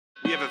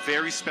We have a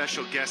very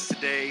special guest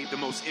today, the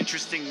most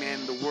interesting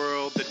man in the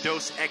world. The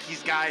Dos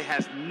Equis guy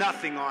has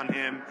nothing on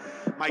him.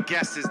 My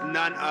guest is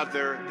none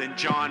other than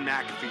John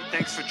McAfee.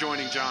 Thanks for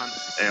joining, John.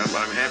 Hey,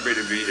 I'm happy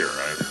to be here.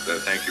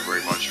 Thank you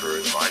very much for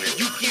inviting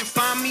me. You can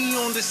find me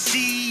on the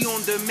sea,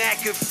 on the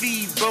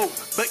McAfee boat,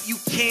 but you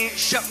can't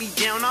shut me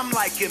down. I'm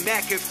like a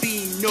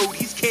McAfee note.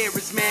 He's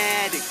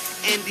charismatic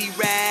and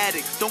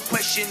erratic. Don't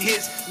question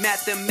his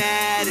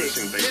mathematics.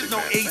 There's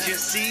no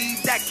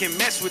agency that can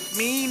mess with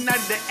me, not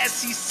the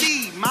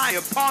SEC. My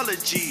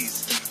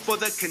apologies for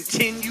the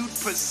continued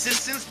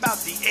persistence about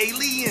the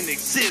alien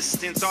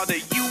existence. Are they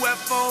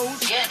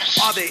UFOs? Yes.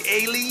 Are they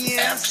aliens?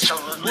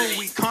 Absolutely. Were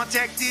we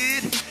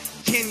contacted?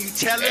 Can you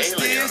tell us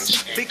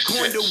this?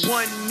 Bitcoin to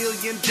 $1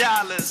 million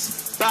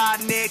by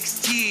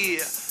next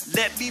year.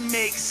 Let me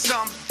make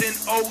something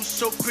oh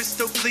so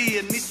crystal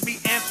clear. Needs to be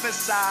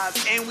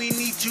emphasized, and we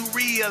need to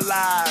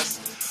realize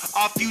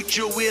our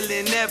future will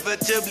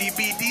inevitably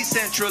be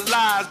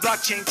decentralized.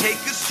 Blockchain take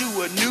us to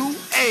a new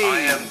age. I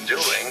am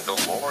doing the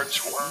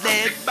Lord's work.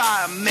 Led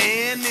by a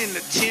man in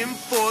a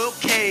tinfoil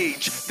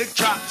cage. The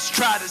drops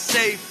try to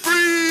say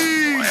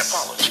freeze. My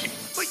apology.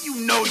 But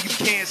you know you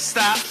can't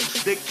stop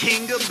the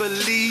king of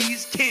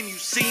Belize. Can you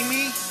see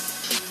me?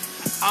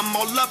 I'm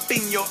all up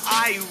in your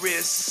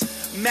iris.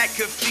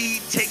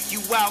 McAfee take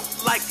you out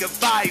like a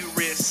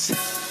virus.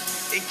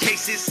 In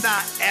case it's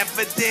not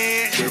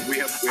evident,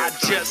 I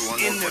just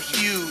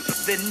interviewed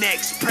the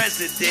next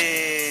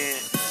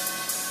president.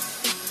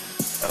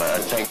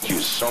 Thank you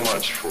so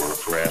much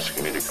for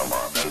asking me to come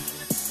on.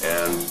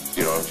 And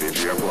you know,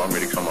 if you ever want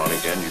me to come on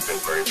again, you've been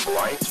very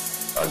polite.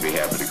 I'd be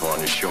happy to go on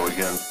your show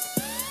again.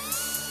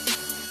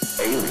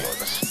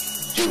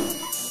 Aliens do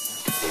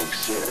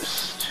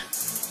exist.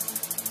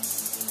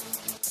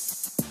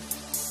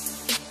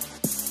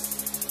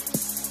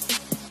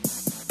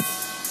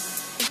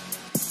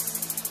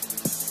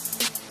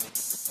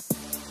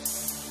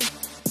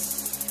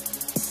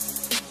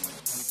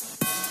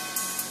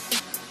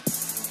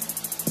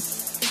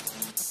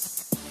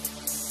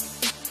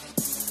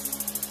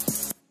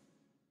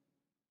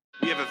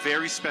 We have a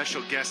very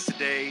special guest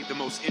today, the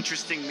most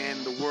interesting man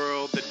in the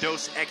world. The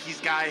Dos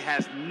Equis guy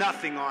has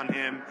nothing on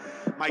him.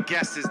 My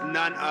guest is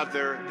none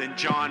other than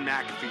John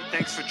McAfee.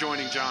 Thanks for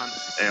joining, John.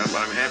 Hey,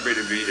 I'm happy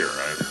to be here.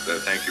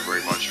 Thank you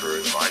very much for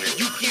inviting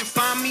me. You can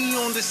find me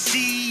on the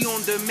sea,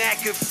 on the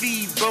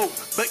McAfee boat,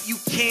 but you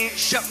can't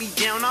shut me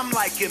down. I'm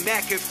like a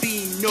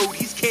McAfee note.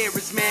 He's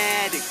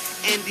charismatic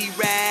and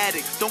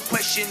erratic. Don't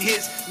question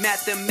his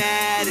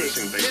mathematics.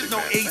 There's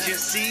no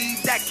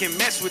agency that can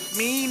mess with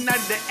me, not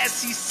the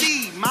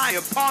SEC. My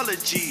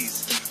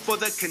apologies for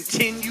the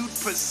continued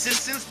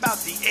persistence about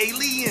the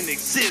alien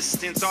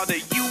existence. Are they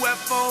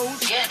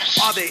UFOs? Yes.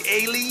 Are they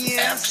aliens?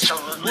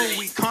 Absolutely. Were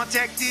we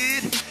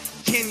contacted?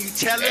 Can you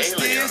tell us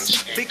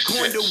this?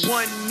 Bitcoin to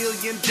 $1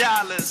 million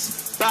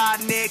by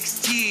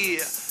next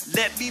year.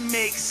 Let me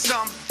make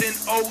something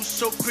oh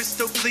so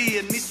crystal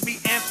clear. Needs to be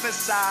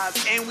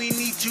emphasized, and we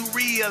need to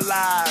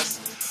realize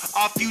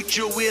our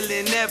future will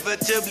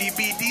inevitably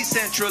be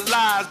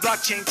decentralized.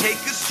 Blockchain take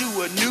us to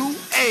a new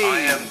age. I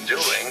am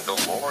doing the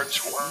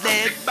Lord's work.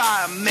 Led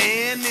by a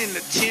man in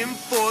a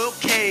tinfoil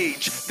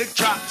cage. The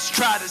drops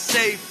try to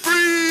say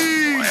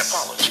freeze. My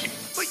apology.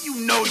 But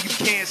you know you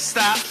can't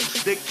stop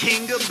the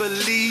king of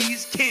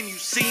Belize. Can you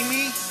see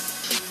me?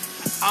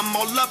 I'm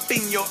all up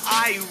in your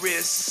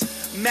iris.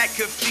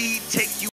 McAfee take you